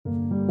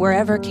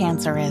Wherever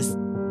cancer is,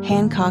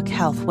 Hancock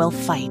Health will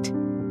fight.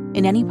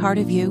 In any part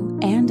of you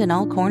and in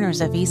all corners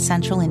of East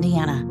Central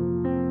Indiana.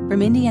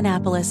 From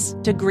Indianapolis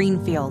to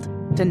Greenfield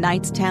to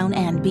Knightstown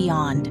and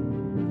beyond.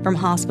 From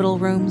hospital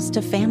rooms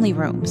to family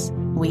rooms,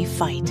 we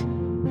fight.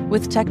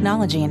 With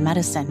technology and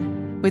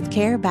medicine, with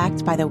care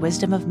backed by the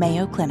wisdom of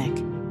Mayo Clinic.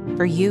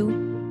 For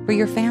you, for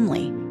your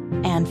family,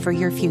 and for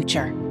your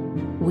future.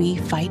 We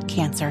fight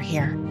cancer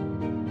here.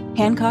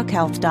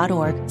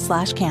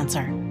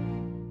 HancockHealth.org/cancer.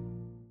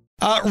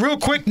 Real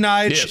quick,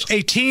 Nige, Yes.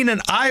 a teen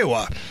in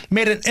Iowa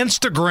made an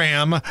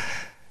Instagram,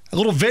 a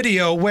little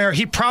video where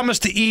he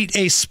promised to eat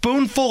a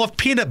spoonful of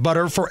peanut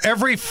butter for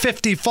every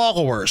 50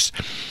 followers.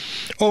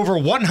 Over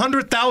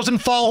 100,000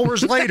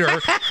 followers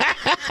later,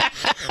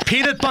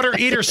 Peanut Butter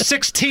Eater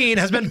 16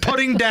 has been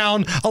putting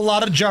down a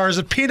lot of jars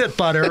of peanut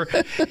butter.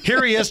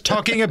 Here he is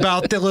talking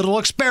about the little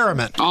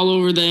experiment. All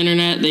over the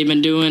internet, they've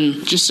been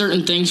doing just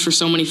certain things for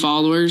so many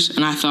followers,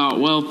 and I thought,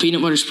 well,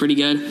 peanut butter's pretty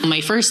good. My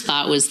first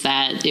thought was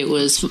that it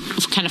was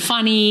kind of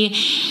funny,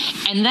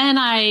 and then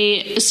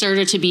I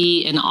started to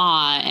be in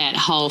awe at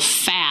how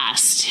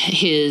fast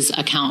his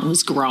account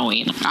was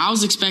growing. I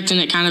was expecting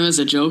it kind of as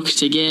a joke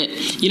to get,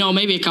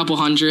 maybe a couple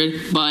hundred,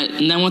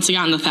 and then once it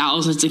got in the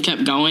thousands, it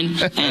kept going,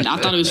 and I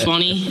thought it was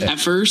funny at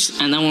first,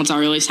 and then once I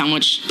realized how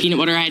much peanut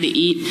butter I had to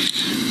eat,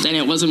 then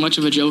it wasn't much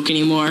of a joke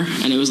anymore,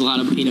 and it was a lot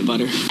of peanut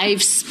butter.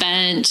 I've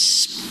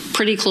spent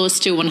pretty close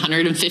to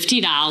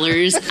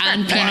 $150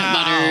 on peanut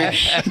butter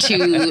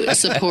to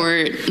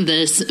support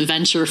this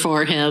venture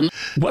for him.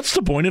 What's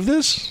the point of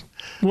this?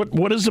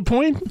 What is the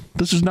point?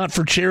 This is not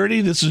for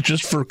charity. This is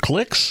just for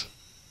clicks.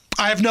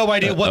 I have no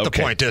idea what the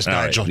Okay. point is, All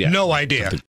right. Nigel. Yeah. No idea.